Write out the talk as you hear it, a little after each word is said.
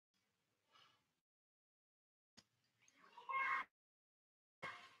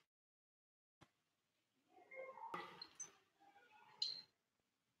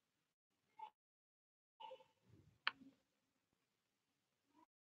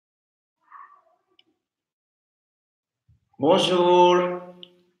Bonjour,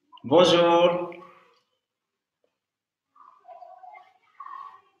 bonjour,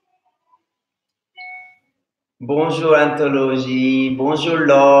 bonjour Anthologie, bonjour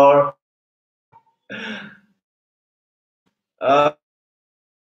Laure. Ah,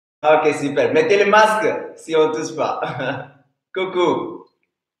 ok, super. Mettez le masque si on ne touche pas. Coucou.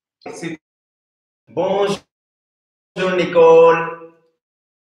 Super. Bonjour Nicole.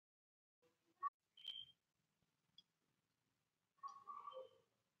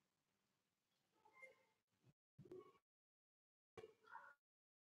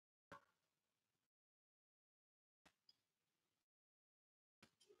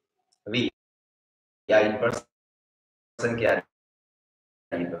 Oui, il y a une personne qui arrive.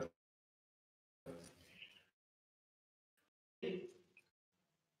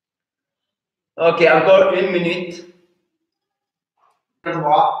 Ok, encore une minute.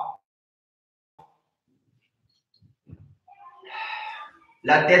 Droit.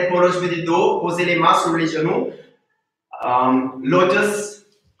 La tête proche du dos. Posez les mains sur les genoux. Lotus.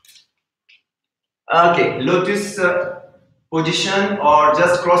 Okay, lotus position, or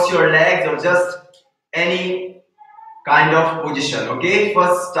just cross your legs, or just any kind of position. Okay,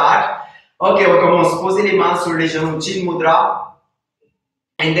 first start. Ok, on commence. Posez les mains sur les genoux. Chin mudra.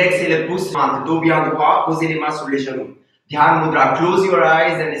 Index et le pouce entre dos bien droit. Posez les mains sur les genoux. Dhyan mudra. Close your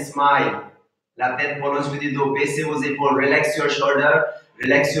eyes and smile. La tête proche du dos. Baissez vos épaules. Relax your shoulder.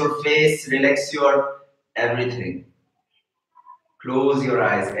 Relax your face. Relax your everything. Close your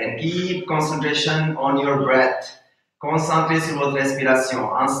eyes and keep concentration on your breath. Concentrez sur votre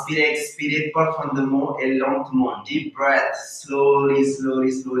respiration. Inspirez, expirez profondément et lentement. Deep breath. Slowly,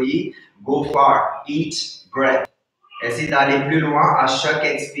 slowly, slowly. Go far. Each breath. Essayez d'aller plus loin à chaque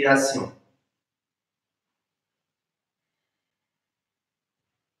expiration.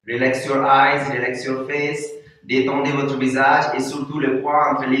 Relax your eyes, relax your face. Détendez votre visage et surtout le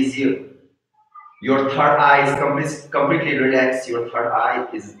point entre les yeux. Your third eye is completely relaxed. Your third eye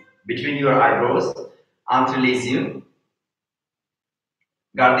is between your eyebrows, entre les yeux.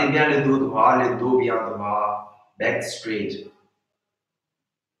 Gardez bien le dos bien droit, back straight.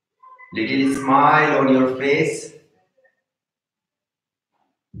 Little smile on your face.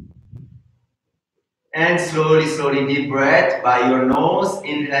 And slowly, slowly, deep breath by your nose.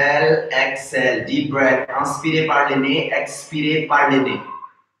 Inhale, exhale, deep breath. Inspirez par le nez, expirez par le nez.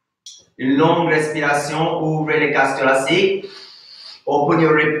 Une longue respiration, ouvrez les cages thoraciques. Open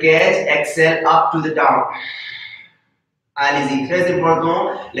your rib cage, exhale up to the down. Allez-y, très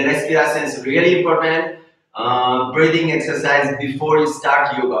important. La respiration is really important. Breathing exercise before you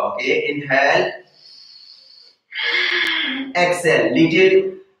start yoga. Okay, inhale, exhale.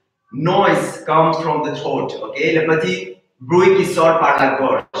 Little noise comes from the throat. Okay, le petit bruit qui sort par la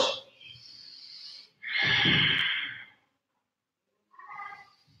gorge.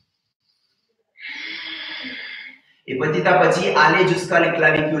 Et petit à petit, allez jusqu'à les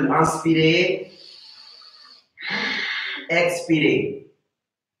clavicules. Inspirez, expirez.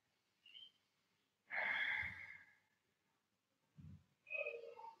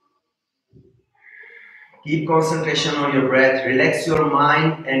 Keep concentration on your breath. Relax your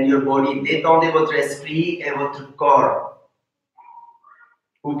mind and your body. Détendez votre esprit et votre corps.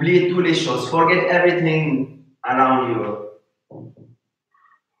 Oubliez toutes les choses. Forget everything around you.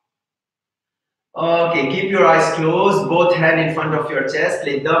 Okay, keep your eyes closed. Both hands in front of your chest.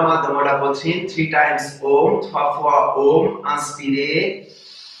 Les deux mains devant la poitrine. 3 times Om. 3 fois Om. Inspirez.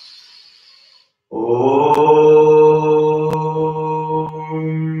 Om.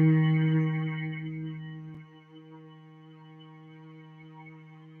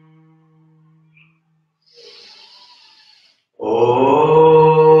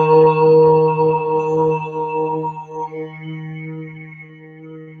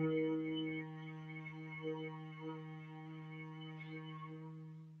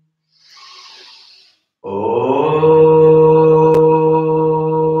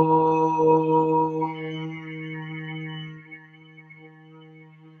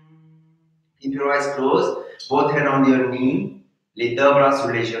 Keep your eyes closed, both hands on your knee, les deux bras sur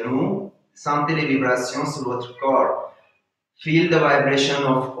les genoux. Sentez les vibrations sur votre corps. Feel the vibration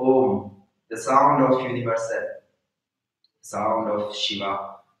of Om, the sound of universal, sound of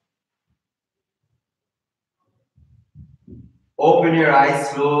Shiva. Open your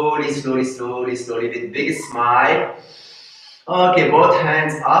eyes slowly, slowly, slowly, slowly with big smile. Okay, both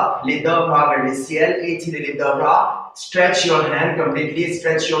hands up. Les deux bras vers le ciel. Étirez les deux bras. Stretch your hand completely.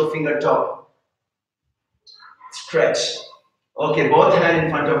 Stretch your fingertop. Stretch. Okay, both hands in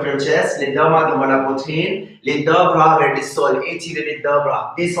front of your chest. Les deux mains devant la poitrine. Les deux bras vers le sol. Étirez les deux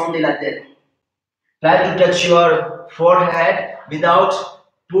bras. Descendez la tête. Try to touch your forehead without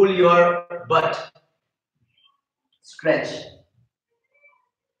pull your butt. Stretch.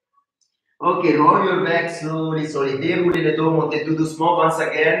 Okay, roll your back slowly, slowly. Déroulez les dos, montez tout doucement. Once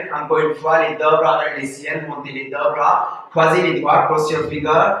again, encore une fois, les deux bras vers les ciels, montez les deux bras. Croisez les doigts, cross your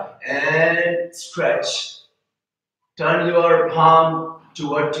finger, and stretch. Turn your palm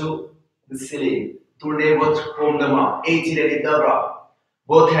toward to the ceiling. Tournez votre paume de main. Étirez les deux bras.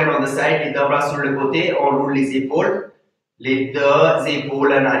 Both hands on the side, les deux bras sur le côté. On roule les épaules. Les deux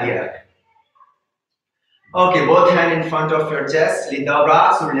épaules en arrière. Okay, both hands in front of your chest. Les deux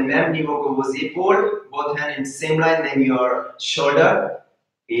bras sur le même niveau que vos épaules. Both hands in the same line than your shoulder.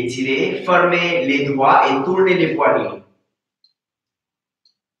 Étirez. Fermez les doigts et tournez les poignets.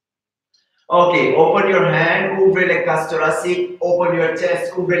 Okay, open your hand, ouvrez les cages thoraciques, open your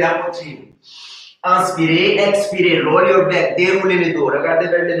chest, ouvrez la poitrine. Inspirez, expirez, roll your back, déroulez les dos, regardez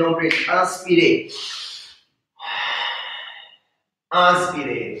vers le nombril, inspirez.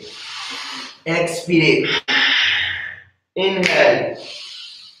 Inspirez, expirez. Inhale.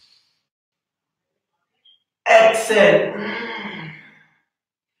 Exhale.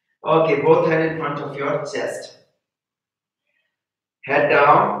 Okay, both hands in front of your chest. Head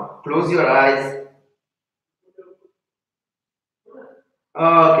down. Close your eyes.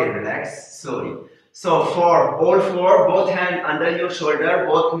 Okay, relax slowly. So for all four, both hands under your shoulder,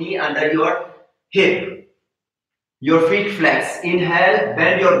 both knee under your hip. Your feet flex. Inhale,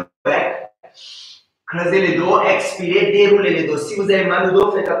 bend your back. Creusez les dos, expirez, déroulez les dos. Si vous avez mal au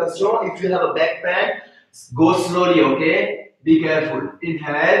dos, faites attention. If you have a back pain, go slowly, okay? Be careful.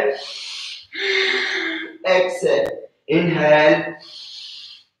 Inhale. Exhale. Inhale.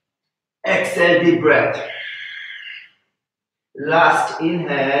 Exhale, deep breath. Last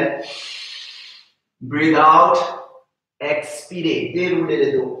inhale. Breathe out. Expire. Déroulez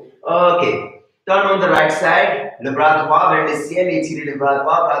les dos. Okay. Turn on the right side. Le bras droit vers le ciel. Étirez le bras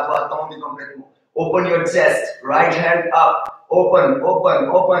droit tendu complètement. Open your chest. Right hand up. Open, open,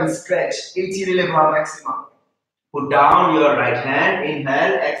 open. Stretch. Étirez les bras maximum. Put down your right hand.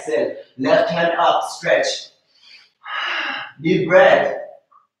 Inhale, exhale. Left hand up. Stretch. Deep breath.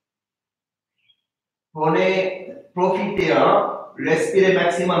 Profitez, respirez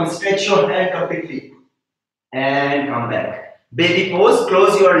maximum, stretch your hand completely, and come back. Baby pose,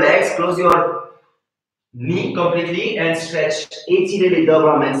 close your legs, close your knee completely, and stretch. Étirez les deux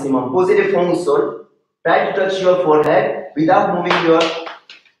bras maximum. Posez les front au sol. Try to touch your forehead without moving your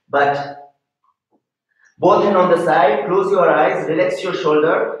butt. Both hands on the side, close your eyes, relax your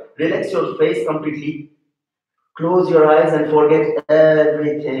shoulder, relax your face completely. Close your eyes and forget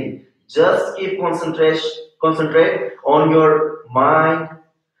everything. Just keep concentrate on your mind,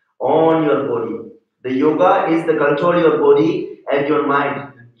 on your body. The yoga is the control your body and your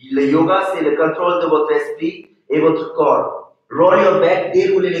mind. Le yoga, c'est le contrôle de votre esprit et votre corps. Roll your back,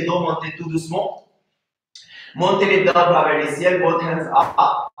 déroulez les dos, montez tout doucement. Montez les deux bras vers le ciel, both hands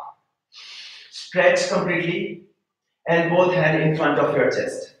up. Stretch completely and both hands in front of your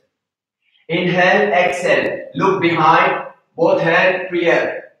chest. Inhale, exhale. Look behind, both hands,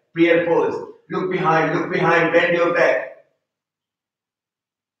 prayer pose. Look behind, bend your back.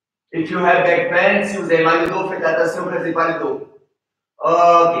 If you have back pain, si vous avez mal au dos, faites attention, creusez pas le dos.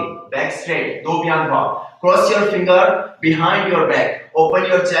 Okay, back straight, dos bien droit. Cross your finger behind your back. Open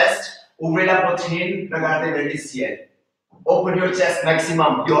your chest, ouvrez la poitrine, regardez vers le ciel. Open your chest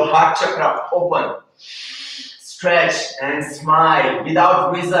maximum, your heart chakra, open. Stretch and smile,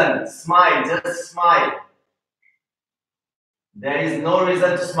 without reason, smile, just smile. There is no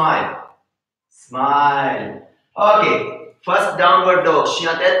reason to smile. Smile. Okay. First downward dog.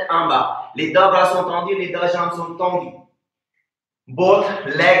 Chien tête en bas. Les deux bras sont tendus, les deux jambes sont tendues. Both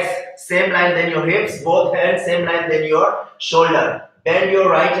legs same line than your hips. Both hands same line than your shoulder. Bend your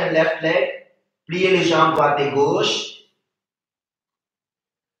right and left leg. Pliez les jambes droite et gauche.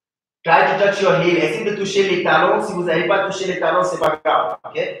 Try to touch your heel. Essayez de toucher les talons. Si vous n'avez pas touché les talons, c'est pas grave.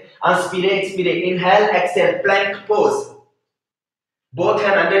 Okay? Inspirez, expirez. Inhale, exhale. Plank pose. Both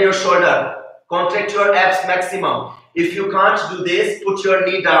hands under your shoulder. Contract your abs maximum. If you can't do this, put your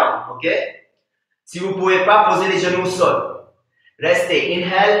knee down. Okay? Si vous ne pouvez pas, posez les genoux au sol. Restez.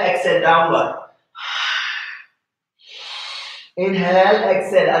 Inhale, exhale, downward. Inhale,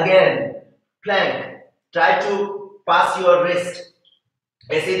 exhale. Again. Plank. Try to pass your wrist.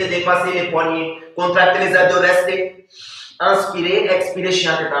 Essayez de dépasser les poignets. Contractez les abdos. Restez. Inspirez, expirez,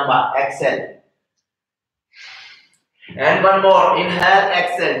 chien tête en bas. Exhale. And one more. Inhale,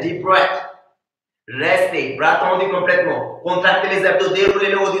 exhale. Deep breath. Restez. Bras tendus complètement. Contractez les abdos. Déroulez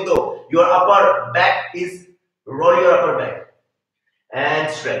le haut du dos. Your upper back is, roll your upper back. And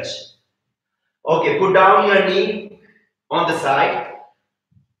stretch. Ok, put down your knee on the side.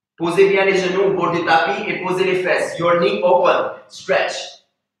 Posez bien les genoux au bord du tapis et posez les fesses. Your knee open. Stretch.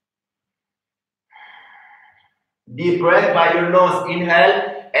 Deep breath by your nose.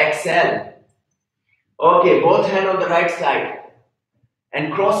 Inhale, exhale. Okay, both hands on the right side.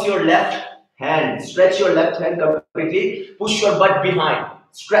 And cross your left hand. Stretch your left hand completely. Push your butt behind.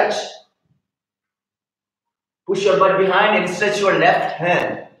 Stretch. Push your butt behind and stretch your left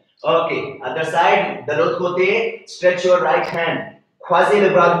hand. Okay, other side, de l'autre côté, stretch your right hand. Croisez le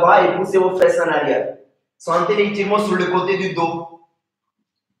bras droit et poussez vos fesses en arrière. Sentez l'étirement sur le côté du dos.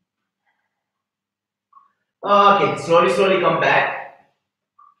 Okay, slowly come back.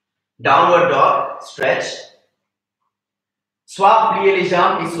 Downward dog, stretch. Soit pliez les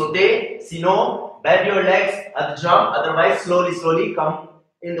jambes et sautez. Sinon, bend your legs at the jump. Otherwise, slowly come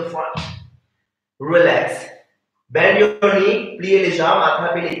in the front. Relax. Bend your knee, pliez les jambes,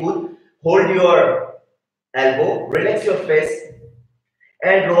 attrapez les coudes. Hold your elbow, relax your face,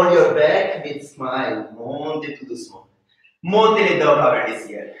 and roll your back with smile. Montez tout doucement. Montez les deux bras vers le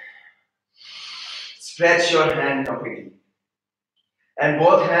ciel. Stretch your hand completely. And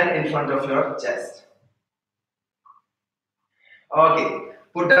both hands in front of your chest. Okay.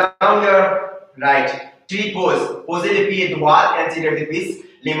 Put down your right. Tree pose. Posez les pieds droits, interior des cuisses,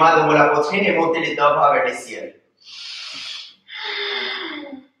 les mains devant la poitrine et montez les deux bras vers le ciel.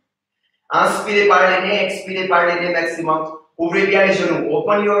 Inspirez par le nez, expirez par le nez maximum. Ouvrez bien les genoux.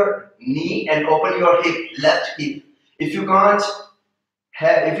 Open your knee and open your hip, left hip. If you don't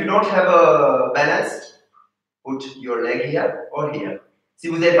have a balance, put your leg here or here. Si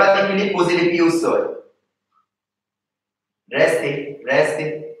vous n'avez pas d'équilibre, posez les pieds au sol. Restez.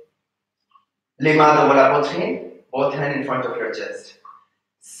 Les mains devant la poitrine, both hands in front of your chest.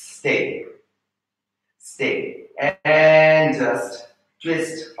 Stay. And just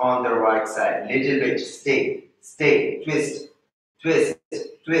twist on the right side. Little bit. Stay. Twist.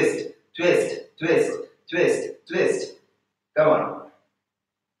 Come on.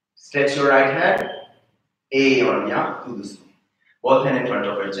 Stretch your right hand. Et on revient tout doucement. Both hands in front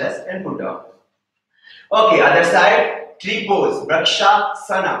of your chest and put down. Okay, other side. Tree pose.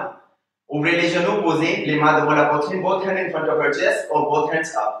 Vrikshasana. Ouvrez les genoux, posez les mains devant la poitrine. Both hands in front of your chest or both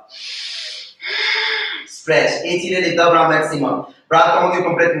hands up. Stretch. Étirez les deux bras maximum. Bras tendus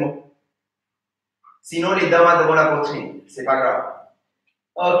complètement. Sinon, les deux mains devant la poitrine. C'est pas grave.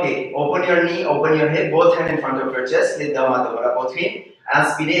 Okay. Open your knee, open your hip. Both hands in front of your chest. Les deux mains devant la poitrine.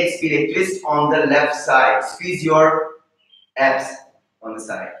 Inspirez, expirez. Twist on the left side. Squeeze your abs on the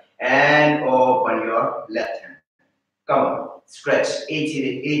side. And open your left hand. Come on. Stretch.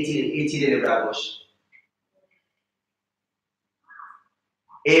 Étirez les bras gauche.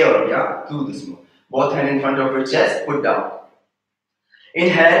 Et on revient tout doucement. Both hands in front of your chest, put down.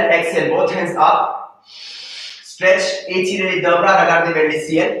 Inhale, exhale, both hands up. Stretch, étirez les deux bras, regardez vers le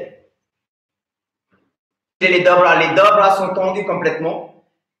ciel. Les deux bras sont tendus complètement.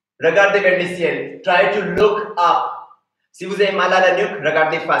 Regardez vers le ciel. Try to look up. Si vous avez mal à la nuque,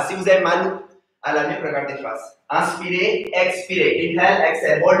 regardez face. Si vous avez mal à la nuque, regardez face. Inspirez, expirez. Inhale,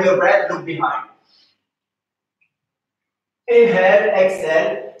 exhale, hold your breath, look behind. Inhale,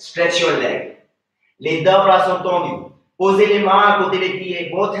 exhale, stretch your leg. Les deux bras sont tendus. Posez les mains à côté des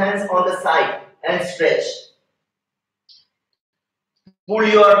pieds. Both hands on the side and stretch. Pull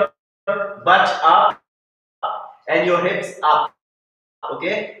your butt up and your hips up.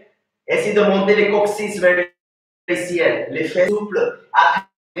 Okay? Essayez de monter les coccyx vers le ciel. Les fesses souples.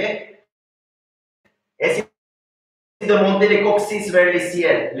 Okay? Essayez de monter les coccyx vers le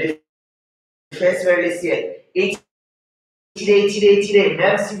ciel. Les fesses vers le ciel. Étirez.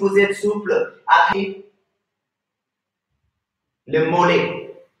 Même si vous êtes souple, appuyez le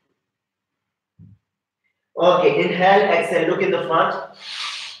mollet. Okay, inhale, exhale, look in the front.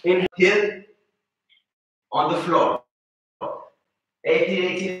 Inhale, heel on the floor.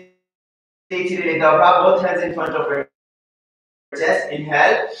 Étirez les deux bras, both hands in front of your chest.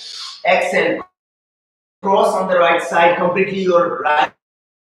 Inhale, exhale, cross on the right side, completely your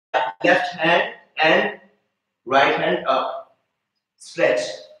left hand and right hand up. Stretch.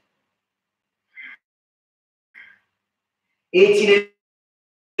 Étirez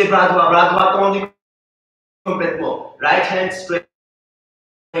les bras droit tendu complètement. Right hand straight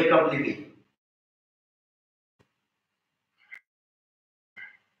completely.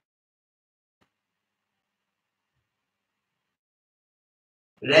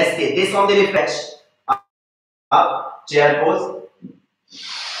 Restez, descendez les flèches. Up, chair pose.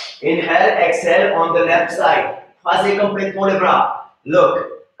 Inhale, exhale on the left side. Croisez complètement les bras.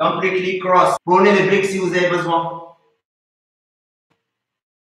 Look, completely cross. Prenez les briques si vous avez besoin.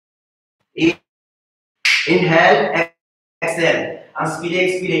 Inhale, exhale. Inspirez,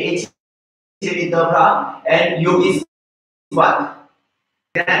 expirez. Étirez les deux bras. And yogi squat.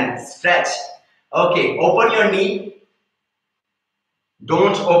 Then stretch. Okay, open your knee.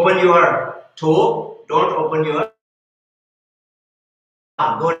 Don't open your toe. Don't open your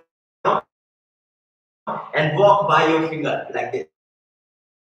arm. Go down and walk by your finger like this.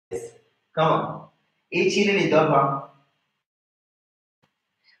 Come on. Étirez les deux bras.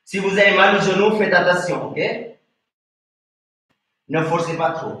 Si vous avez mal au genou, faites attention, ok? Ne forcez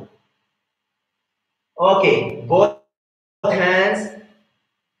pas trop. Okay, both hands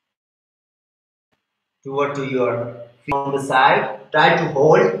toward to your feet on the side. Try to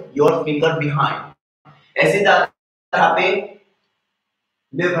hold your finger behind. ऐसे तरह पे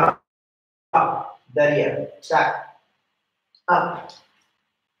lift up, derrière, back, up.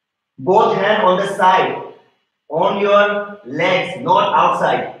 Both hands on the side, on your legs, not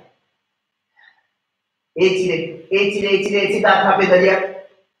outside. étirez तरह पे derrière.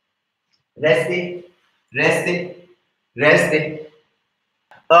 Restez.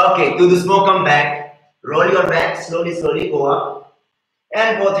 Okay, do the smoke, come back. Roll your back, slowly, go up.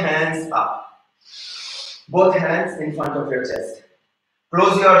 And both hands up. Both hands in front of your chest.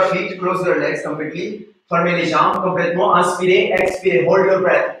 Close your feet, close your legs completely. Fermez les jambes complètement. Inspirez, expirez, hold your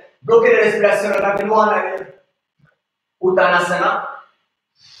breath. Bloquez la respiration, rappelez-vous en arrière. Uttanasana.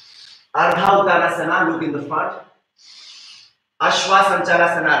 Ardha Uttanasana, look in the front. Ashwa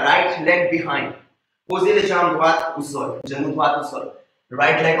Sanchalasana, right leg behind. Posez les jambes droites au sol, genou droit au sol.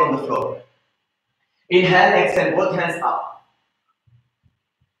 Right leg on the floor. Inhale, exhale, both hands up.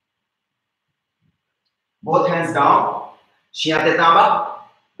 Both hands down. Chien tête en bas.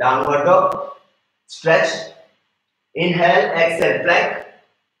 Downward dog. Stretch. Inhale, exhale, plank.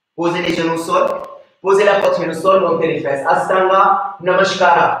 Posez les genoux au sol. Posez la poitrine au sol, montez les fesses. Astanga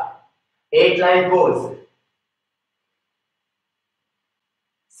Namaskara. 8-line pose.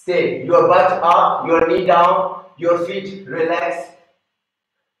 Stay. Your butt up, your knee down, your feet relax.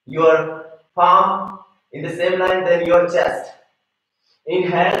 Your palm in the same line than your chest.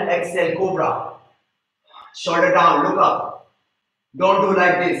 Inhale, exhale, cobra. Shoulder down, look up. Don't do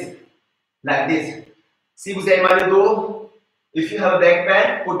like this. Like this. Si vous avez mal au dos, if you have a back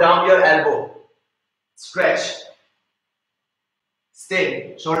pain, put down your elbow. Stretch.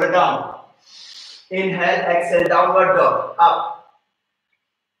 Stay. Shoulder down. Inhale, exhale, downward dog. Up.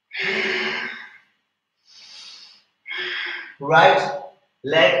 Right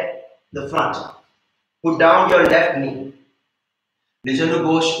leg, the front. Put down your left knee. Les genoux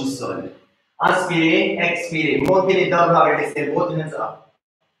gauche au sol. Inspirez, expirez. Montez les deux bras, laissez both hands up.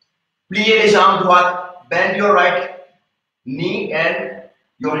 Pliez les jambes droites. Bend your right knee and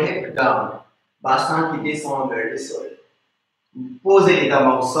your hip down. Bassin qui descend vers le sol. Posez les deux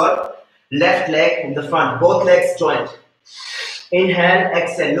mains au sol. Left leg in the front. Both legs joint. Inhale,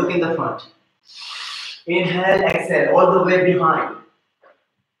 exhale. Look in the front. Inhale, exhale. All the way behind.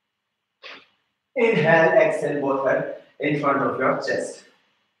 Inhale, exhale. Both hands in front of your chest.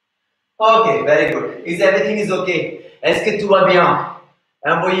 Okay, very good. Is everything is okay? Est-ce que tout va bien?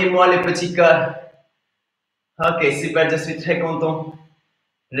 Envoyez-moi les petits cœurs. Ok, super, je suis très content.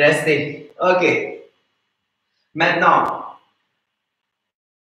 Restez. Ok. Maintenant,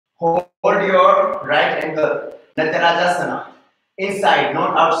 hold your right ankle. Natarajasana. Inside,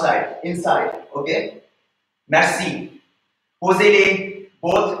 not outside. Inside. Okay? Merci. Posez les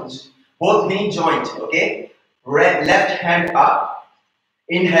both knee joint. Okay? Left hand up.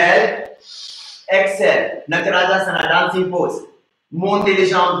 Inhale. Exhale. Natarajasana, dancing pose. Montez les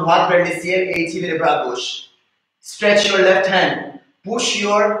jambes droites vers le ciel et étirez les bras gauche. Stretch your left hand. Push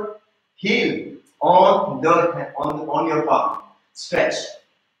your heel on your palm. Stretch.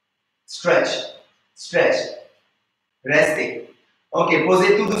 Restez. Ok,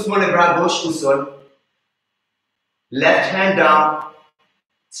 posez tout doucement les bras gauche au sol. Left hand down.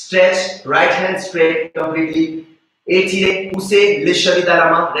 Stretch. Right hand straight completely. Étirez, poussez les chevilles dans la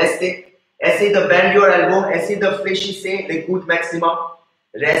main. Restez. Essayez de bend your elbow. Essayez de fléchir les coudes maximum.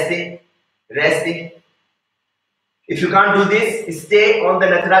 Restez. If you can't do this, stay on the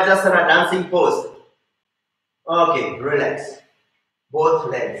Natarajasana dancing pose. Okay, relax. Both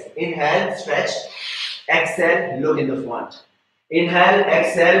legs. Inhale, stretch. Exhale, look in the front. Inhale,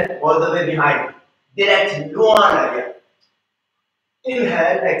 exhale, all the way behind. Direct, loin en arrière.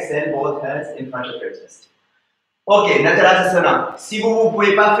 Inhale, exhale, both hands in front of your chest. Ok, Natarajasana. Si vous ne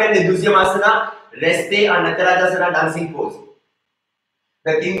pouvez pas faire le deuxième asana, restez en Natarajasana dancing pose.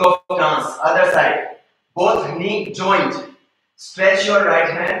 The king of dance, other side. Both knee joint. Stretch your right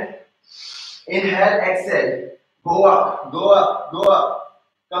hand. Inhale, exhale. Go up.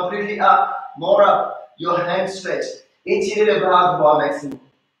 Completely up. More up. your hand stretch. Étirez les bras droit maximum.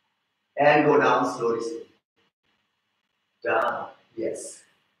 And go down slowly. Down. Yes.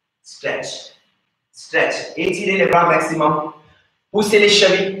 Stretch. Stretch. Étirez les bras maximum. Poussez les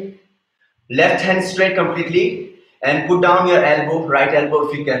chevilles. Left hand straight completely. And put down your elbow. Right elbow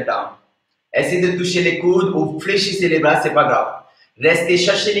if you can down. Essayez de toucher les coudes ou fléchissez les bras, c'est pas grave. Restez,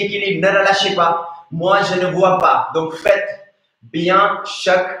 cherchez l'équilibre, ne relâchez pas. Moi, je ne vois pas. Donc, faites bien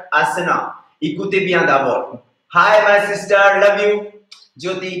chaque asana. Écoutez bien d'abord. Hi, my sister. Love you.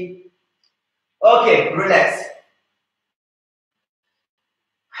 Jyoti. Okay, relax.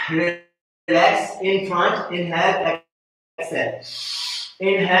 Relax in front. Inhale, exhale.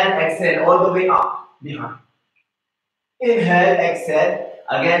 Inhale, exhale. All the way up. Behind. Inhale, exhale.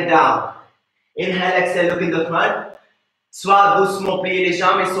 Again, down. Inhale, exhale. Look in the front. Soit doucement, pliez les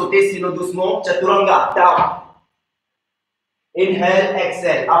jambes et sautez, sinon doucement. Chaturanga, down. Inhale,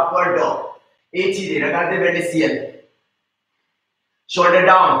 exhale, upward dog. Étirez, regardez vers le ciel. Shoulder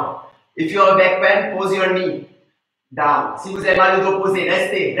down. If you have back pain, pose your knee down. Si vous avez mal au dos, posez.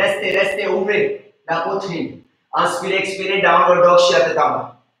 Restez, restez, restez, ouvrez la poitrine. Inspirez, expirez, downward dog,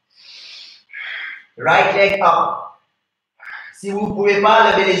 Shatata. Right leg up. Si vous ne pouvez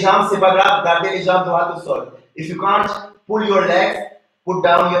pas lever les jambes, c'est pas grave, gardez les jambes droites au sol. If you can't pull your legs, put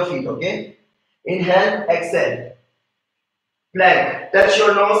down your feet, okay? Inhale, exhale. Plank. Touch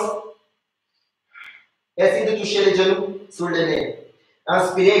your nose. Essayez de toucher les genoux sur les nez.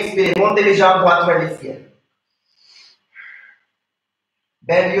 Inspirez, expirez. Montez les jambes droites vers le ciel.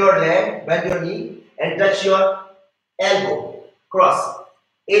 Bend your leg, bend your knee, and touch your elbow. Cross.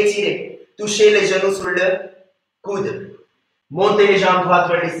 Étirez. Touchez les genoux sur le coude. Montez les jambes droites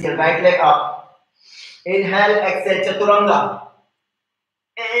vers le ciel. Right leg up. Inhale, exhale, chaturanga.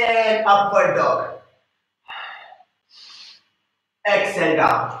 And upward dog. Exhale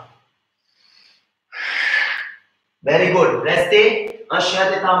down. Very good. Restez en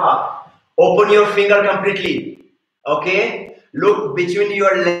chien de tamba. Open your finger completely. Okay? Look between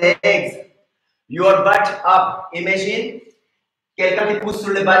your legs. Your butt up. Imagine quelqu'un qui pousse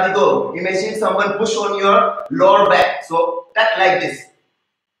sur le bas du dos. Imagine someone push on your lower back. So, tuck like this.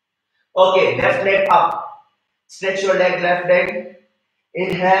 Okay, left leg up. Stretch your leg, left leg.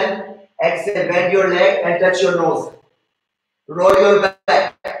 Inhale, exhale, bend your leg and touch your nose. Roll your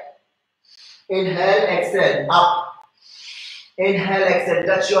back. Inhale, exhale, up. Inhale, exhale,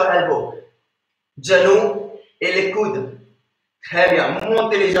 touch your elbow. Genou et les coudes. Très bien.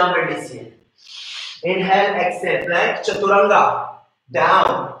 Montez les jambes vers le ciel. Inhale, exhale, plank, chaturanga.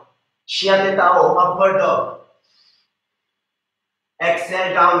 Down. Chien de Tao, upward dog.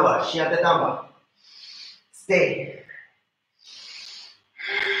 Exhale, downward. Chien de Tamba. Stay.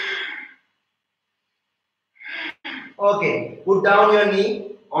 Okay, put down your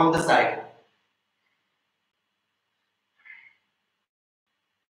knee on the side.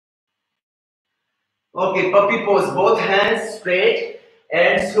 Okay, puppy pose. Both hands straight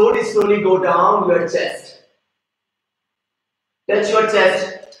and slowly go down your chest. Touch your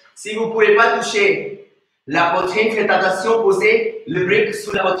chest. Si vous ne pouvez pas toucher la poitrine, faites attention, posez le brick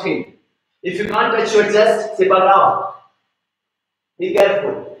sous la poitrine. If you can't touch your chest, c'est pas grave. Be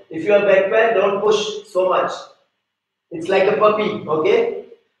careful. If you have back pain, don't push so much. It's like a puppy, okay?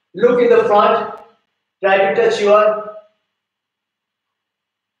 Look in the front. Try to touch your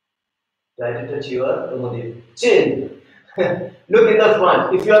chin. Look in the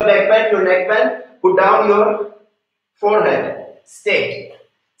front. If you have back pain, your neck pain, put down your forehead. Stay.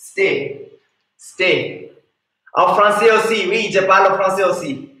 Stay. Stay. En français aussi, oui, je parle en français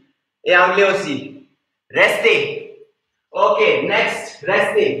aussi. Et anglais aussi. Restez. Ok, next,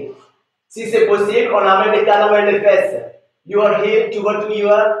 restez. Si c'est possible, on amène les talons vers les fesses. Your hip toward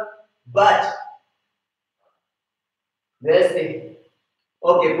your butt. Restez.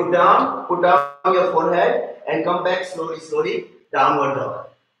 Okay, put down your forehead and come back slowly, downward dog.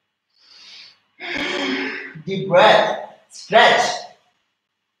 Deep breath, stretch.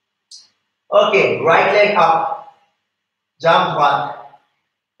 Okay, right leg up, jambe droite.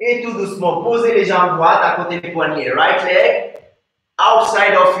 Et tout doucement, posez les jambes droites à côté des poignets. Right leg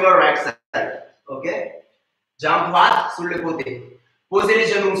outside of your right side. Okay? Jambe droite sur le côté. Posez les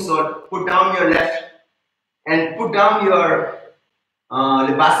genoux au sol. Put down your left and put down your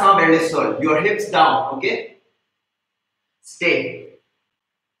le bassin vers le sol. Your hips down. Okay? Stay.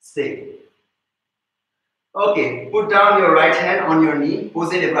 Stay. Okay. Put down your right hand on your knee.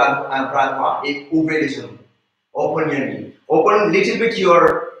 Posez les bras droits et ouvrez les genoux. Open your knee. Open little bit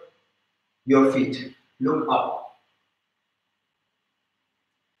your feet. Look up.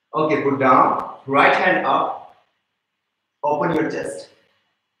 Okay, put down. Right hand up. Open your chest.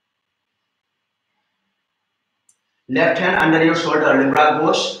 Left hand under your shoulder, le bras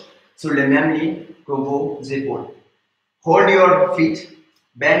gauche sur les mêmes lignes que vos épaules. Hold your feet,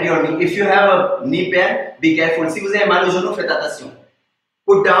 bend your knee. If you have a knee pain, be careful. Si vous avez mal au genou, faites attention.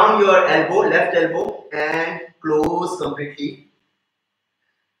 Put down your elbow, left elbow, and close completely.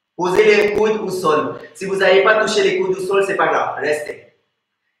 Posez les coudes au sol. Si vous n'avez pas touché les coudes au sol, c'est pas grave. Restez.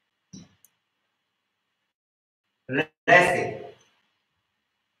 Restez.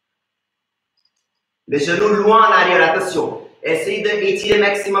 Les genoux loin en arrière, attention. Essayez d'étirer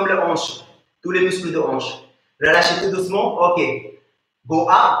maximum le hanche. Tous les muscles de hanche. Relâchez tout doucement. Ok. Go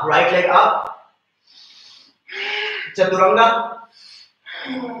up, right leg up. Chaturanga.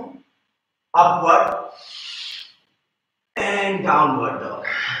 Upward. And downward dog.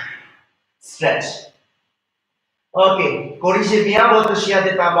 Stretch. Ok. Corrigez bien votre chien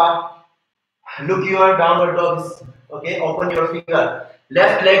de tabac. Look your downward dogs. Okay. Open your finger.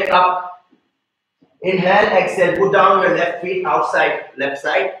 Left leg up. Inhale, exhale, put down your left feet outside, left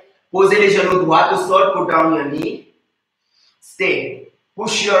side. Posez les genoux droits au sol, put down your knee. Stay.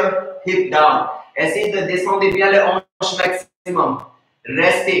 Push your hip down. Essayez de descendre bien les hanches maximum.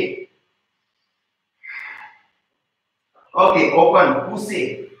 Restez. Ok, open.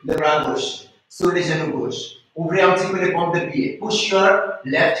 Poussez le bras gauche sur les genoux gauche. Ouvrez un petit peu les paumes de pied. Push your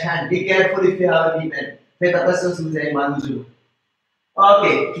left hand. Be careful if you have a knee pain. Faites attention si vous avez mal au genou.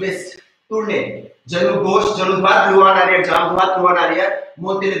 Ok, twist. Tournez. Genou gauche, genou droit, loin en arrière, jambe droite, loin en arrière.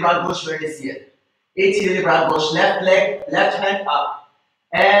 Montez les bras gauche vers le ciel. Étirez les bras gauche, left leg, left hand up.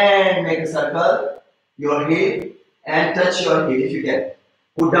 And make a circle. Your heel and touch your heel if you can.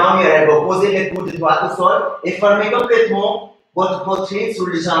 Put down your elbow. Posez les coudes droits au sol et fermez complètement votre poitrine sur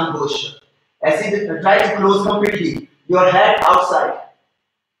les jambes gauche. Essayez de try to close completely. Your head outside.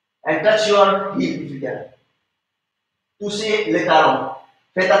 And touch your heel if you can. Touchez les talons.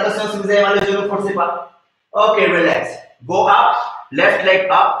 Faites attention si vous avez mal au genou, forcez pas. Ok, relax. Go up, left leg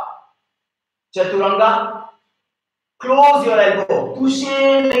up. Chaturanga. Close your elbow.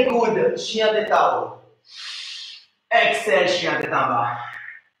 Touchez les coudes. Chien de tao. Exhale, chien de tamba.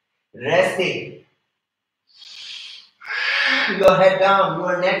 Restez. Your head down,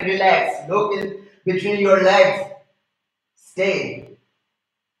 your neck relax. Look in between your legs. Stay.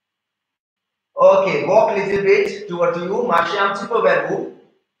 Ok, walk a little bit toward you. Marchez un petit peu vers vous.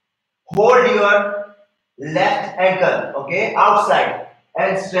 Hold your left ankle, okay, outside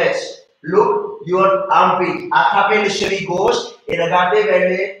and stretch. Look your armpit. Attrapez le cheville gauche et regardez vers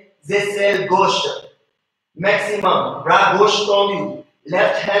les aisselles gauche. Maximum. Bras gauche tendu.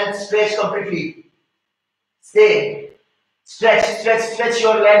 Left hand stretch completely. Stay. Stretch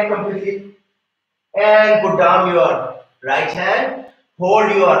your leg completely. And put down your right hand.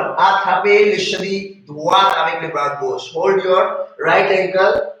 Hold your attrapez le cheville droite avec le bras gauche. Hold your right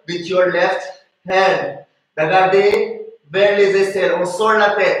ankle with your left hand. Regardez vers les aisselles. On sort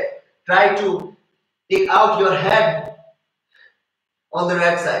la tête. Try to take out your head on the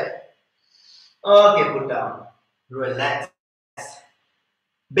right side. Okay, put down. Relax.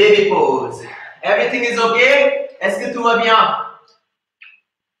 Baby pose. Everything is okay? Est-ce que tout va bien?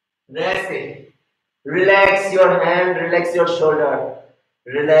 Restez. Relax your hand, relax your shoulder.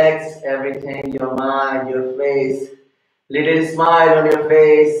 Relax everything, your mind, your face. Little smile on your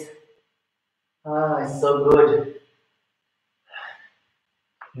face. Ah, it's so good.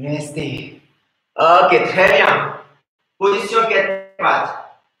 Restez. Ok, très bien. Position quatre pattes.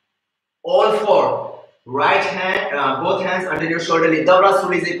 All four. Right hand, both hands under your shoulder. Les deux bras sur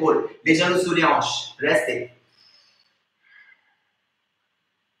les épaules. Les genoux sur les hanches. Restez.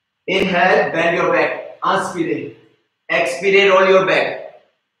 Inhale, bend your back. Inspirez. Expirez, roll your back.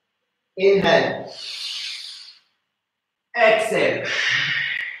 Inhale. Exhale.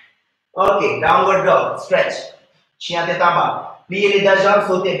 Ok, downward dog. Stretch. Chien de tabac. Pliez les deux jambes,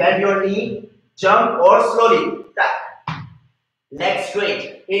 sautez. Bend your knee. Jump or slowly. Tap. Legs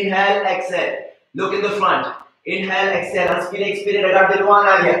straight. Inhale, exhale. Look in the front. Inhale, exhale. Inspirez, expirez. Regardez loin en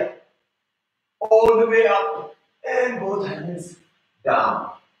arrière. All the way up. And both hands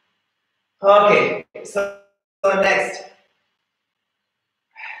down. Okay, so next.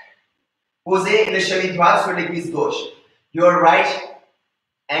 Posez le cheville droit sur les cuisses gauche. Your right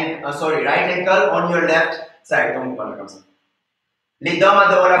ankle on your left side. Comme ça. Les deux mains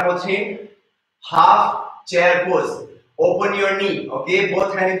devant la poitrine. Half chair pose. Open your knee. Okay,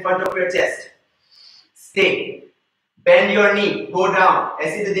 both hands in front of your chest. Stay. Bend your knee. Go down.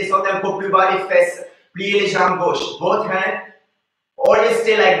 Essayez de descendre un peu plus bas les fesses. Pliez les jambes gauche. Both hands. Always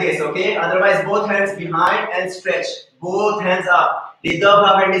stay like this, okay? Otherwise, both hands behind and stretch. Both hands up. Les deux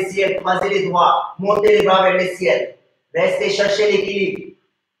bras vers le ciel. Croisez les doigts. Montez les bras vers le ciel. Restez, cherchez l'équilibre.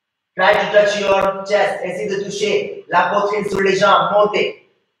 Try to touch your chest. Essayez de toucher la poitrine sur les jambes. Montez.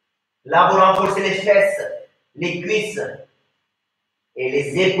 Là, vous renforcez les fesses, les cuisses et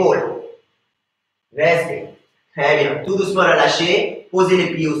les épaules. Restez. Très bien. Tout doucement relâchez. Posez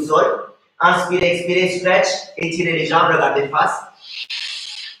les pieds au sol. Inspirez, expirez, stretch. Étirez les jambes, regardez face.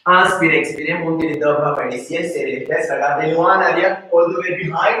 Inspirez, expirez. Montez les deux bras vers les ciels. Serrez les fesses. Regardez loin en arrière. All the way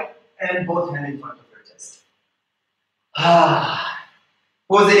behind. And both hands in front of your chest.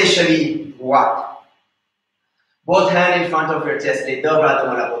 Posez les chevilles droites. Both hands in front of your chest. Les deux bras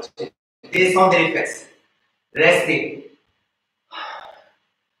devant la poitrine. Descendez les fesses. Restez.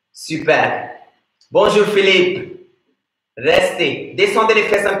 Super. Bonjour Philippe. Restez. Descendez les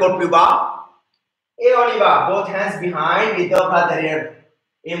fesses encore plus bas. Et on y va. Both hands behind. Les deux bras derrière.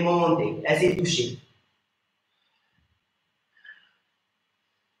 Et montez. Essayez de toucher.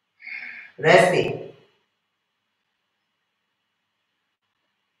 Restez.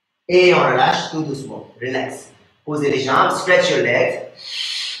 Et on relâche tout doucement. Relax. Posez les jambes. Stretch your legs.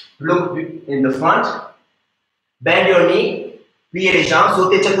 Look in the front. Bend your knee. Pliez les jambes.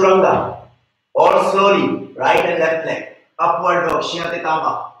 Sautez chaturanga. All slowly. Right and left leg. Upward dog. Chien tête en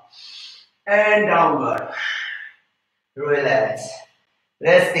bas. And downward. Relax.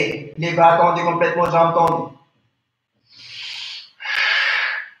 Restez. Les bras tendus complètement. Jambes tendues.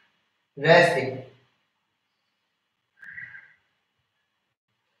 Restez.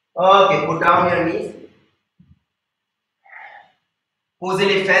 Okay, put down your knees. Posez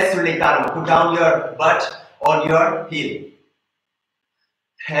les fesses sur les talons. Put down your butt on your heel.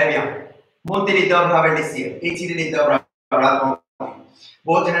 Très bien. Montez les deux bras vers les cieux. Étirez les deux bras.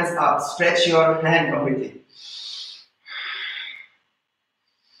 Both hands up. Stretch your hand completely.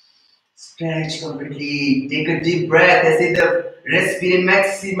 Stretch completely. Take a deep breath. Essayez de respirer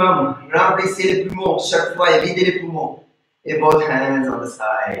maximum. Remplissez les poumons chaque fois et videz les poumons. Et both hands on the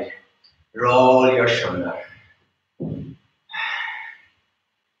side. Roll your shoulder.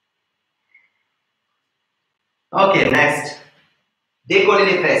 Okay, next. Décollez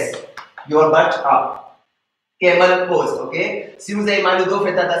les fesses. Your butt up. Camel pose, ok? Si vous avez mal au dos,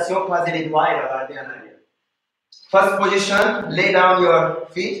 faites attention, croisez les doigts et regardez en arrière. First position, lay down your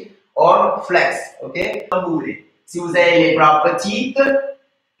feet or flex, ok? Comme vous voulez. Si vous avez les bras petits,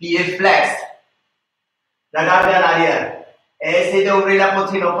 pliez flex. Regardez en arrière. Essayez d'ouvrir la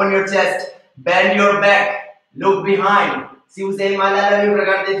poitrine, open your chest, bend your back, look behind. Si vous avez mal à la nuque,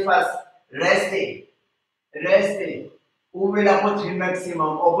 regardez face. Restez. Restez. Ouvrez la poitrine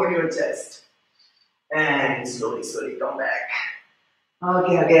maximum. Open your chest. And slowly, slowly come back.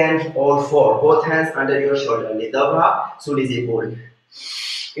 Okay, again, all four. Both hands under your shoulder. Les deux bras sur les épaules.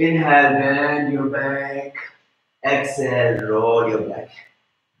 Inhale, bend your back. Exhale, roll your back.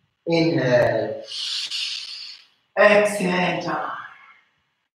 Inhale. Exhale, down.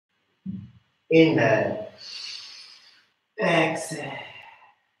 Inhale. Exhale.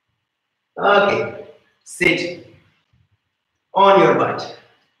 Okay. Sit on your butt.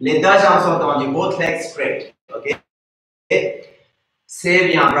 Les deux jambes sont tendues, both legs straight. Ok? C'est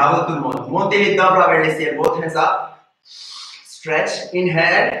bien, bravo tout le monde. Montez les deux bras vers les cieux, both hands up. Stretch,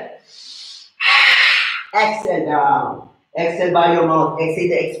 inhale. Exhale down. Exhale by your mouth. Essayez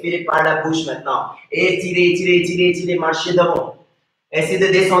d'expirer par la bouche maintenant. Étirez, étirez, étirez, étirez, marchez devant. Essayez de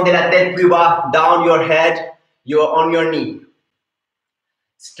descendre la tête plus bas. Down your head, you're on your knee.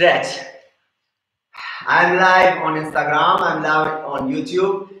 Stretch. I'm live on Instagram, I'm live on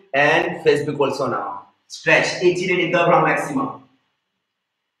YouTube and Facebook also now. Stretch, étirez les deux bras maximum.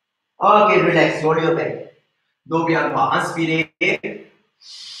 Ok, relax, roll your back. Dos bien droit, inspirez.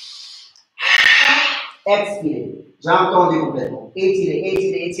 Expirez, jambes tendues complètement. Étirez,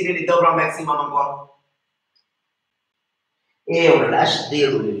 étirez, étirez les deux bras maximum encore. Et on relâche,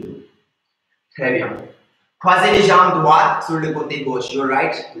 déroulez le dos. Très bien. Croisez les jambes droites sur le côté gauche. Your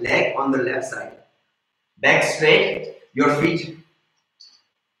right leg on the left side. Back straight, your feet.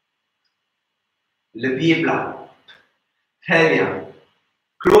 Le pied plat. Très bien.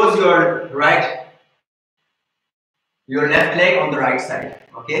 Close your left leg on the right side.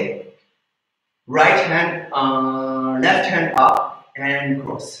 Okay? Right hand, left hand up and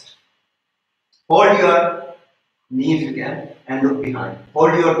cross. Hold your knee if you can and look behind.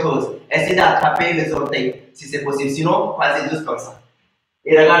 Hold your toes. Essayez d'attraper les orteils si c'est possible. Sinon, croisez juste comme ça.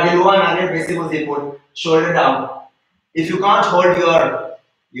 Et regardez loin en arrière, baissez vos épaules. Shoulder down. If you can't hold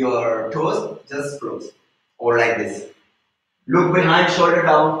your toes, just close. Or like this. Look behind, shoulder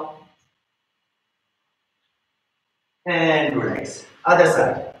down. And relax. Other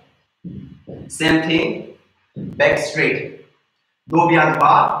side. Same thing. Back straight. Dos bien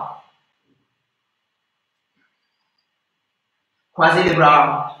droit. Croisez les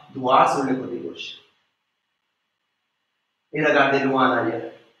bras droit sur le côté gauche. Et regardez loin en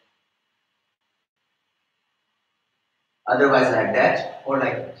arrière. Otherwise like that or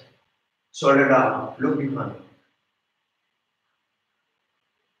like that. Shoulder down, look behind.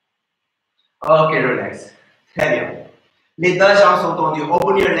 Ok, relax. Très bien. Les deux jambes sont tendues.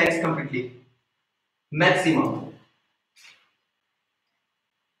 Open your legs completely. Maximum.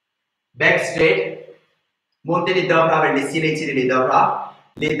 Back straight. Montez les deux bras vers les ciels, étirez les deux bras.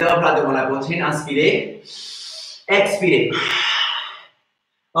 Les deux bras devant la poitrine. Inspirez. Expirez.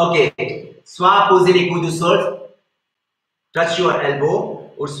 Ok. Soit posez les coudes au sol. Touch your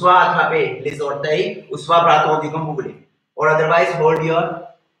elbow. Ou soit attrapez les orteils. Ou soit bras tendus comme vous voulez. Or otherwise hold your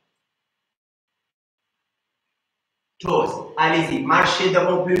toes. Allez-y. Marchez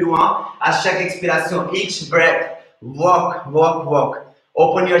devant plus loin. À chaque expiration. Each breath. Walk, walk, walk.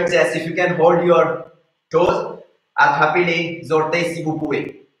 Open your chest. If you can hold your toes, attrapez les orteils si vous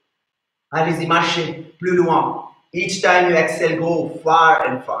pouvez. Allez-y, marchez plus loin. Each time you exhale, go far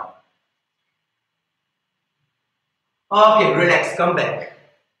and far. Okay, relax, come back.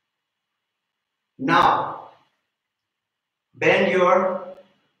 Now, bend your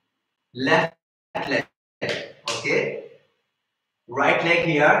left leg, okay? Right leg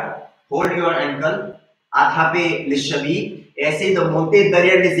here, hold your ankle, attrapez les chevilles et essayez de monter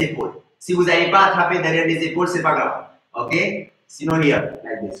derrière les épaules. Si vous n'arrivez pas à attraper derrière les épaules, c'est pas grave, okay? Sinon here,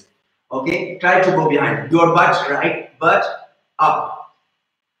 like this. Okay, try to go behind. Your butt, right butt up.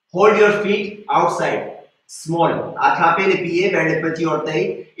 Hold your feet outside. Small. Attrapez les pieds vers les petits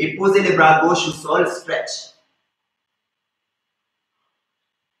orteils et posez les bras gauche au sol. Stretch.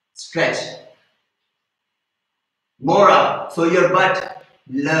 Stretch. More up. So your butt,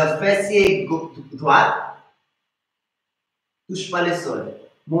 le fessier droite, touche pas le sol.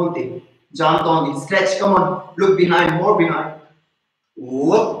 Montez. Jambes tendues. Stretch. Come on. Look behind. More behind.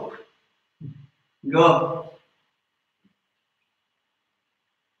 Whoop. Go.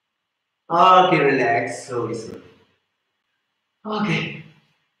 Okay, relax. Slowly, slowly. Okay.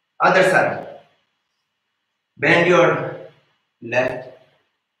 Other side. Bend your left.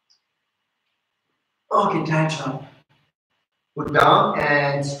 Okay, tight jump. Put down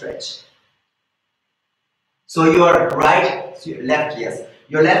and stretch. So your right, left, yes.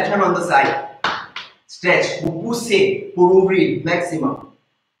 Your left hand on the side. Stretch. Vous poussez pour ouvrir maximum.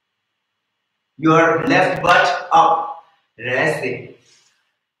 Your left butt up. Restez.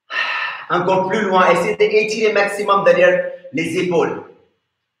 Encore plus loin. Essayez d'étirer maximum derrière les épaules.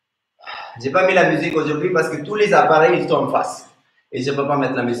 J'ai pas mis la musique aujourd'hui parce que tous les appareils ils sont en face. Et je peux pas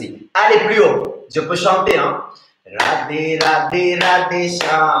mettre la musique. Allez plus haut. Je peux chanter, hein. Radhe, Radhe, Radhe,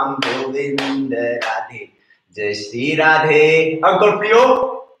 Shyam, Govind, Radhe. Jai Shri Radhe. Encore plus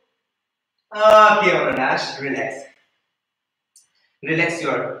haut. Ok, on relâche. Relax. Relax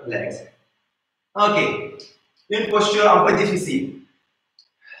your legs. Ok. Une posture un peu difficile.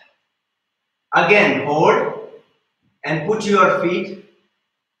 Again, hold and put your feet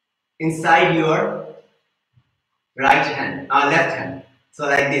inside your right hand, left hand. So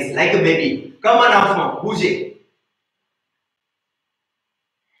like this, like a baby. Come on, enfant, bougez.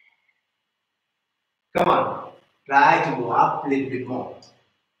 Come on. Try to go up a little bit more.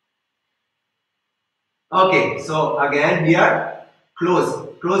 Okay, so again here, close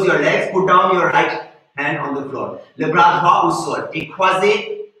your legs, put down your right hand on the floor. Le bras droit au sol et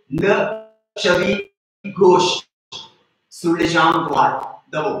croisez le cheville gauche sur les jambes droites.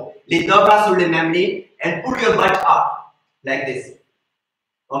 Double. Les deux bras sur les mêmes lignes and pull your butt up like this.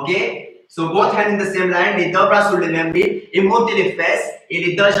 Okay? So both hands in the same line, les deux bras sur les mêmes lignes et montez les fesses et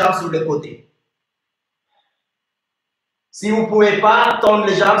les deux jambes sur le côté. Si vous ne pouvez pas tendre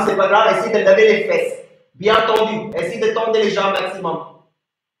les jambes, c'est pas grave, essayez de lever les fesses. Bien tendu. Essayez de tendre les jambes maximum.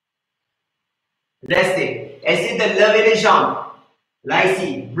 Restez. Essayez de lever les jambes. Là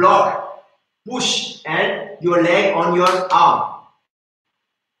ici, block, push and your leg on your arm.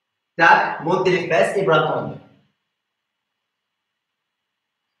 Tac, montez les fesses et bras tendus.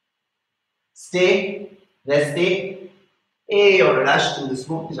 Stay, restez et on relâche tout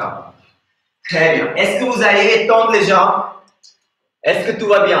doucement les jambes. Très bien. Est-ce que vous arrivez à tendre les jambes? Est-ce que tout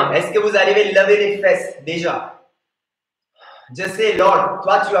va bien? Est-ce que vous arrivez à lever les fesses déjà? Je sais, Lord,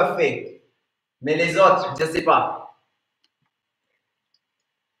 toi tu as fait. Mais les autres, je ne sais pas.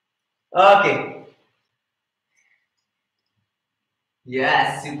 Ok.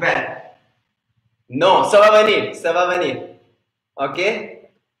 Yes, super. Non, ça va venir, ça va venir. Ok?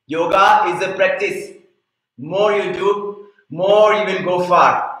 Yoga is a practice. More you do, more you will go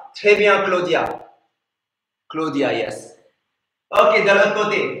far. Très bien, Claudia. Claudia, yes. Ok, de l'autre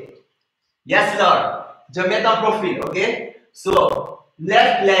côté. Yes, Lord. Je mets en profil, ok? So,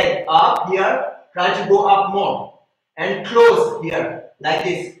 Left leg up here. Try to go up more. And close here. Like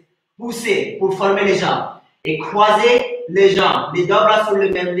this. Poussez pour former les jambes. Et croisez les jambes. Les deux bras sur le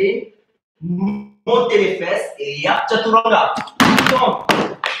même ligne. Montez les fesses. Et yap chaturanga.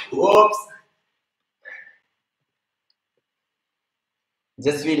 Oups.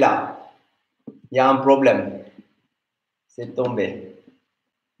 Je suis là. Il y a un problème. C'est tombé.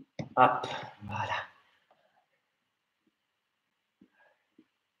 Hop. Voilà.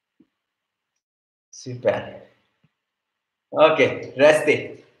 Super. Ok,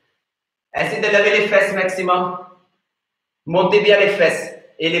 restez. Essayez de lever les fesses maximum. Montez bien les fesses.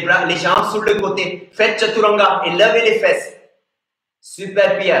 Et les bras, les jambes sur le côté. Faites chaturanga et levez les fesses.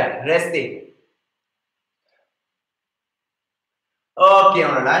 Super bien. Restez. Ok,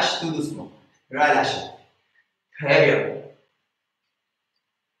 on relâche tout doucement. Relâchez. Très bien.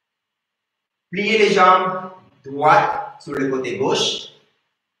 Pliez les jambes droites sur le côté gauche.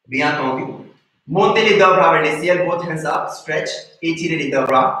 Bien tendu. Montez les deux bras vers le ciel. Both hands up. Stretch. Étirez les deux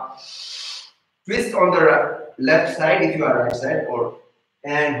bras. Twist on the left side if you are right side or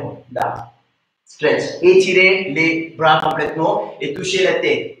and hold down. Stretch. Étirez les bras complètement et touchez la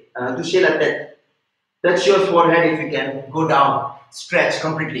tête. Touchez la tête. Touch your forehead if you can. Go down. Stretch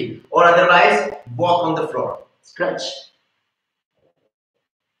completely. Or otherwise, walk on the floor. Stretch.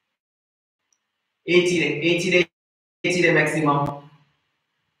 Étirez, étirez, étirez maximum.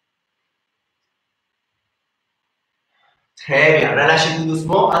 Très bien. Relâchez tout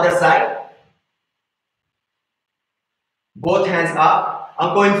doucement. Other side. Both hands up.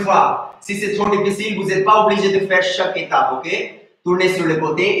 Encore une fois, si c'est trop difficile, vous n'êtes pas obligé de faire chaque étape, ok? Tournez sur le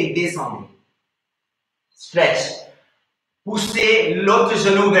côté et descendez. Stretch. Poussez l'autre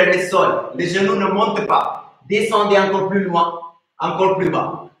genou vers le sol. Les genoux ne montent pas. Descendez encore plus loin, encore plus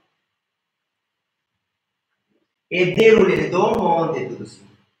bas. Et déroulez les dos, montez tout doucement.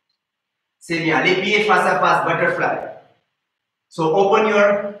 C'est bien. Les pieds face à face, butterfly. So open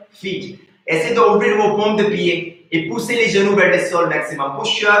your feet. Essayez d'ouvrir vos paumes de pied et poussez les genoux vers le sol maximum.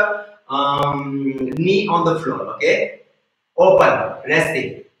 Push your knee on the floor, okay? Open.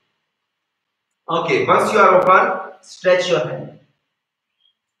 Restez. Okay. Once you are open, stretch your hand.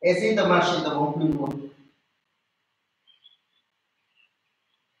 Essayez de marcher devant plus loin.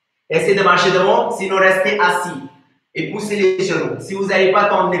 Essayez de marcher devant, sinon restez assis et poussez les genoux. Si vous n'arrivez pas à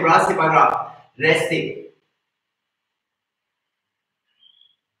tendre les bras, c'est pas grave. Restez.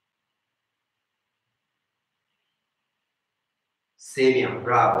 C'est bien,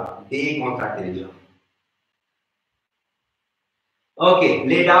 bravo. Décontractez les jambes. Ok,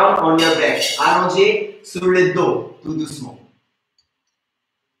 lay down on your back. Allongez sur le dos, tout doucement.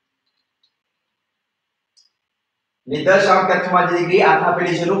 Les deux jambes 90 degrés, attrapez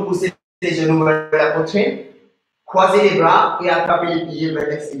les genoux, poussez les genoux vers la poitrine. Croisez les bras et attrapez les pieds vers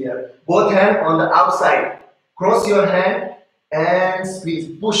l'extérieur. Both hands on the outside. Cross your hand and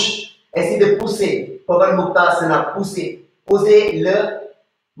squeeze. Push. Essayez de pousser. Pavan Muktasana, poussez. Posez le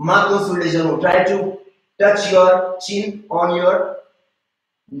menton sur les genoux. Try to touch your chin on your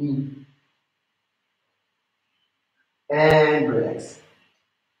knee. And relax.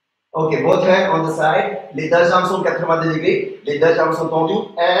 Ok, both hands on the side. Les deux jambes sont 90 degrés. Les deux jambes sont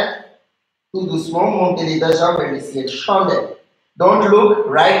tendues. And tout doucement, montez les deux jambes vers le ciel. Chandelle. Don't look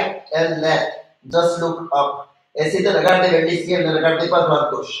right and left. Just look up. Essayez de regarder vers le ciel. Ne regardez pas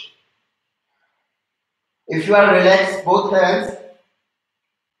droite-gauche. If you are relaxed, both hands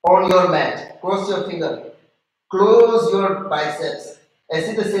on your mat. Cross your finger. Close your biceps.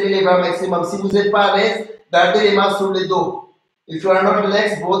 Essayez de serrer les bras maximum. Si vous n'êtes pas à l'aise, gardez les mains sur le dos. If you are not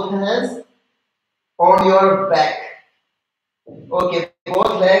relaxed, both hands on your back. Okay,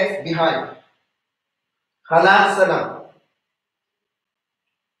 both legs behind. Halasana.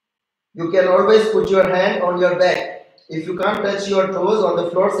 You can always put your hand on your back. If you can't touch your toes on the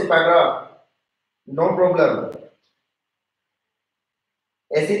floor, c'est pas grave. No problem.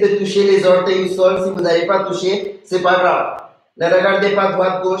 Essayez de toucher les orteils au sol. Si vous n'avez pas touché, c'est pas grave. Ne regardez pas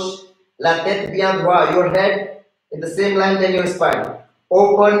droite-gauche. La tête bien droite. Your head in the same line than your spine.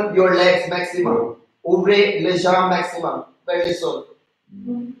 Open your legs maximum. Ouvrez les jambes maximum vers le sol.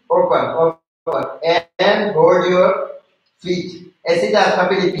 Open, open. And hold your feet. Essayez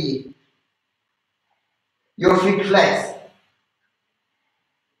d'attraper les pieds. Your feet flex.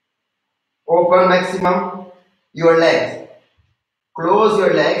 Open maximum your legs. Close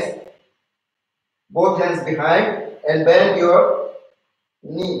your legs. Both hands behind and bend your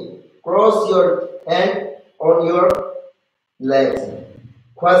knee. Cross your hand on your legs.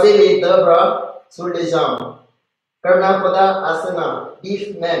 Croisez les deux bras sur les jambes. Karnapada Asana,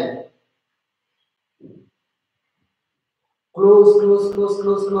 Beef Man. Close.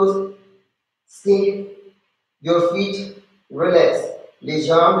 Stick your feet, relax. Les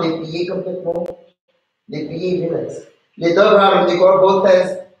jambes, les pieds complètement. Les pieds, relax. Les deux bras on the corps, both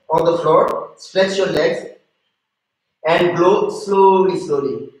hands on the floor. Stretch your legs and go slowly.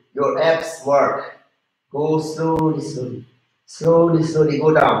 Your abs work. Go slowly. Slowly,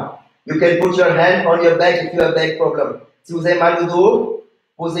 go down. You can put your hand on your back if you have back problem. Si vous avez mal au dos,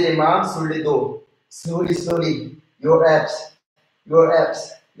 posez les mains sur le dos. Slowly. Your abs.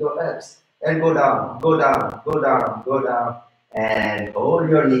 And go down. And hold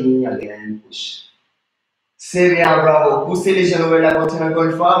your knee again, push. C'est bien, bravo. Poussez les genoux vers la poitrine encore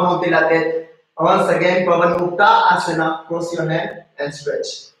une fois, montez la tête. Once again, Pavanmukta Asana. Cross your hand and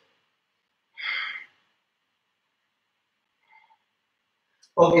stretch.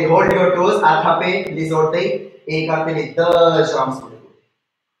 Okay, hold your toes, attrapez les orteils et écartez les deux jambes sur le côté.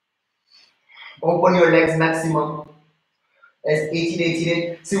 Open your legs maximum.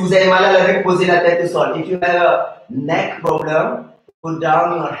 Étirez. Si vous avez mal à la nuque, posez la tête au sol. If you have a neck problem, put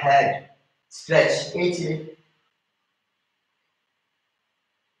down your head. Stretch, étirez.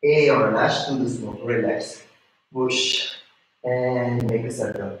 Et on relâche tout doucement. Relax. Push. And make a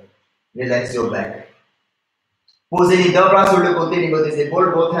circle. Relax your back. Posez les deux bras sur le côté, niveau des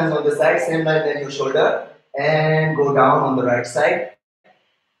épaules, both hands on the side, same line than your shoulder, and go down on the right side.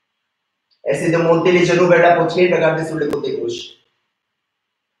 Essayez de monter les genoux vers la poitrine, regardez sur le côté gauche.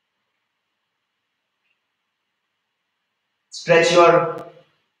 Stretch your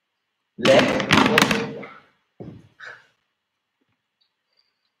leg.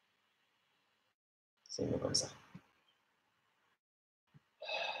 C'est comme ça.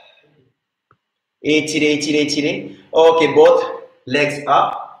 Étirez. Okay, both legs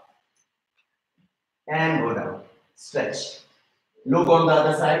up and go down. Stretch. Look on the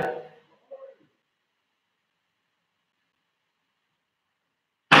other side.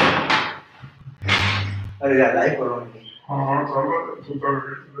 Allez, là, il faut l'enlever.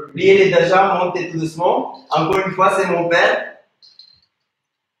 Pliez les deux jambes, montez tout doucement. Encore une fois, c'est mon père.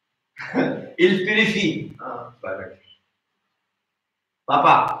 Il purifie.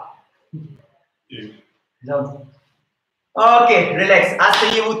 Papa. Ok, relax.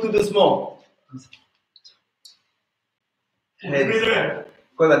 Asseyez-vous tout doucement.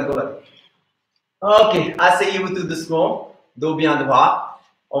 Ok, asseyez-vous tout doucement. Dos bien droit.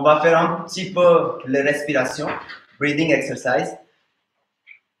 On va faire un petit peu la respiration. Breathing exercise.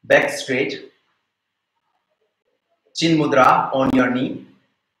 Back straight. Chin mudra on your knee.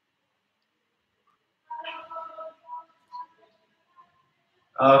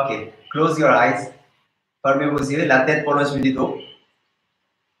 Ok, close your eyes. Fermez vos yeux, la tête proche du dos.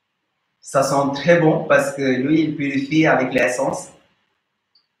 Ça sent très bon parce que lui, il purifie avec l'essence.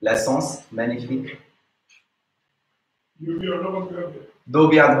 L'essence, magnifique. Dos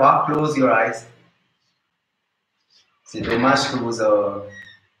bien droit, close your eyes. C'est dommage que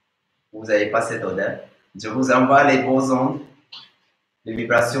vous n'avez pas cette odeur. Je vous envoie les beaux ondes, les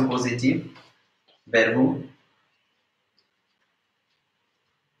vibrations positives vers vous.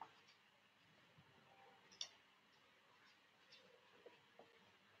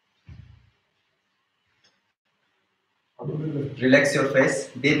 Relax your face,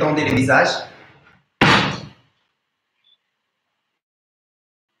 détendez le visage.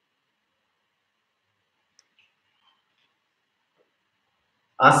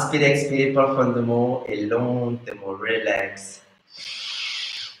 Inspirez, expirez profondément et lentement, relax.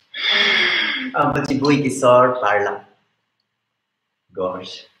 Un petit bruit qui sort par là.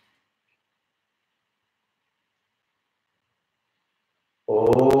 Gorge.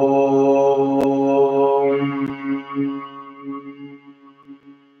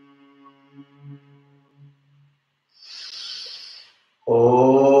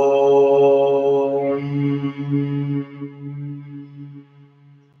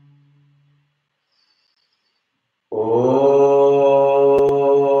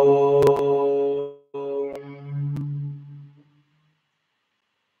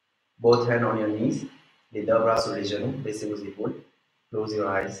 Both hands on your knees, les deux bras sur les genoux, baissez vos épaules, close your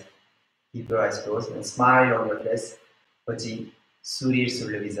eyes, keep your eyes closed and smile on your face, petit sourire sur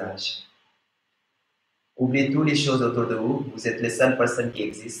le visage. Oubliez toutes les choses autour de vous, vous êtes les seules personnes qui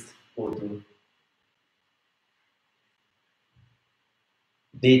existent autour.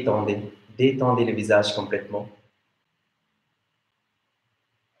 Détendez le visage complètement.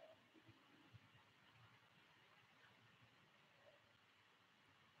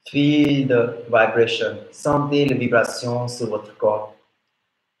 Feel the vibration. Sentez les vibrations sur votre corps.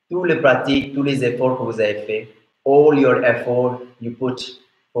 Toutes les pratiques, tous les efforts que vous avez faits, all your effort you put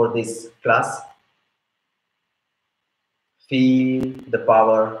for this class, Feel the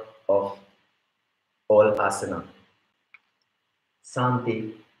power of all asana.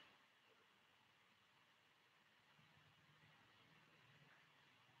 Santé.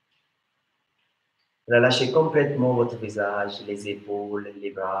 Relâchez complètement votre visage, les épaules,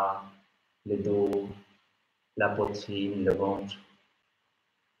 les bras, le dos, la poitrine, le ventre,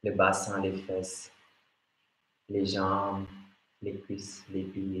 le bassin, les fesses, les jambes, les cuisses, les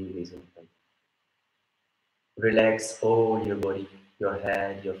pieds, les orteils. Relax all your body, your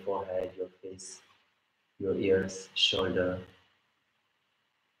head, your forehead, your face, your ears, shoulder,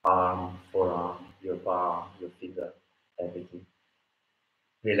 arm, forearm, your palm, your finger, everything.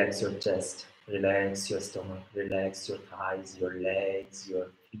 Relax your chest, relax your stomach, relax your thighs, your legs, your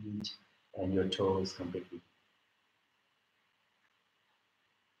feet, and your toes completely.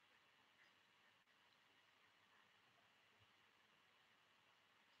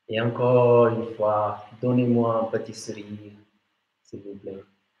 Et encore une fois, donnez-moi un petit sourire, s'il vous plaît.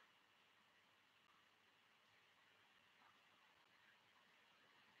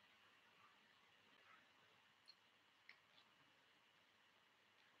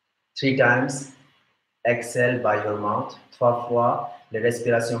 Three times, exhale by your mouth. 3 fois, la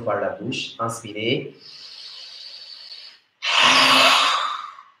respiration par la bouche. Inspirez.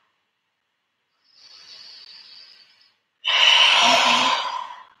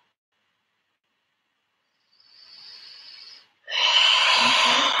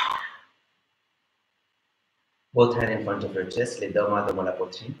 Both hands in front of your chest, les deux mains devant la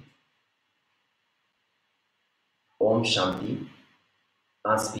poitrine. Om Shanti.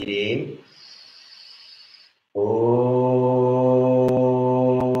 Inspirez.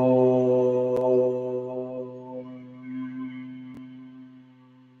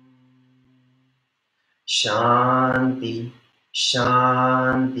 Shanti,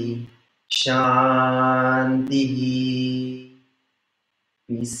 Shanti, Shanti.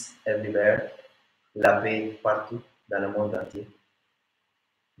 Peace everywhere. La paix partout dans le monde entier.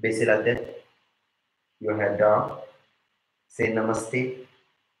 Baissez la tête. Your head down. Say namaste.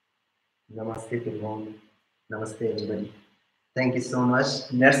 Namaste tout le monde. Namaste everybody. Thank you so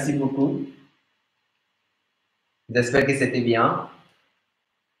much. Merci beaucoup. J'espère que c'était bien.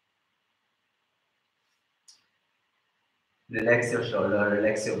 Relax your shoulder,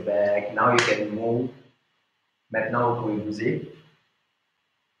 relax your back. Now you can move. Maintenant, vous pouvez bouger.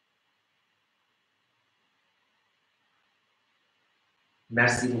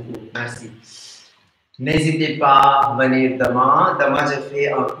 Merci beaucoup. Merci. N'hésitez pas à venir demain. Demain, je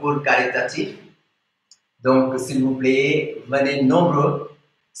fais un cours caritatif. Donc, s'il vous plaît, venez nombreux.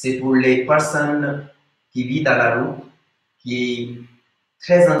 C'est pour les personnes qui vivent dans la rue, qui sont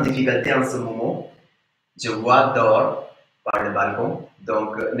très en difficulté en ce moment. Je vois dehors par le balcon.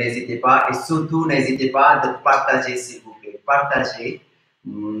 Donc, n'hésitez pas. Et surtout, n'hésitez pas de partager, s'il vous plaît. Partagez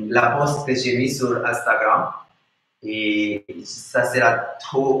la post que j'ai mise sur Instagram. Et ça sera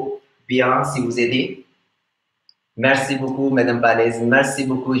trop bien si vous aidez. Merci beaucoup, Madame Palaise. Merci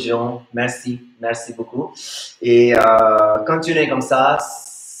beaucoup, Jean. Merci, merci beaucoup. Et continuez comme ça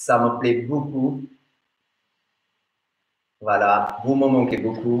me plaît beaucoup. Voilà, vous me manquez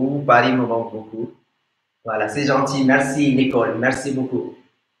beaucoup. Paris me manque beaucoup. Voilà, c'est gentil. Merci, Nicole. Merci beaucoup.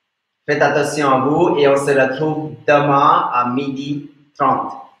 Faites attention à vous et on se retrouve demain à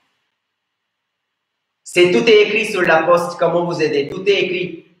 12h30. Tout est écrit sur la poste, comment vous aider. Tout est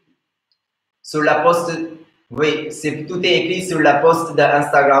écrit sur la poste. Oui, tout est écrit sur la poste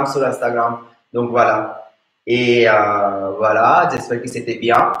d'Instagram, sur Instagram. Donc voilà. Et voilà, j'espère que c'était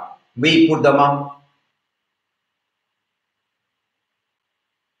bien. Oui, pour demain.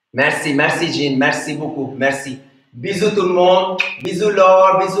 Merci, merci Jean, merci beaucoup, merci. Bisous tout le monde, bisous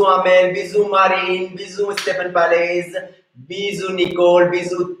Laure, bisous Amel, bisous Marine, bisous Stéphane Palaise, bisous Nicole,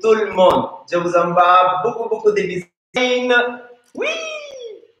 bisous tout le monde. Je vous envoie beaucoup, beaucoup de bisous. Oui!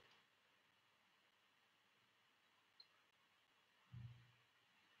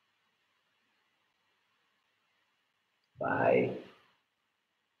 Bye.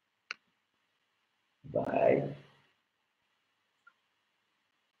 Bye.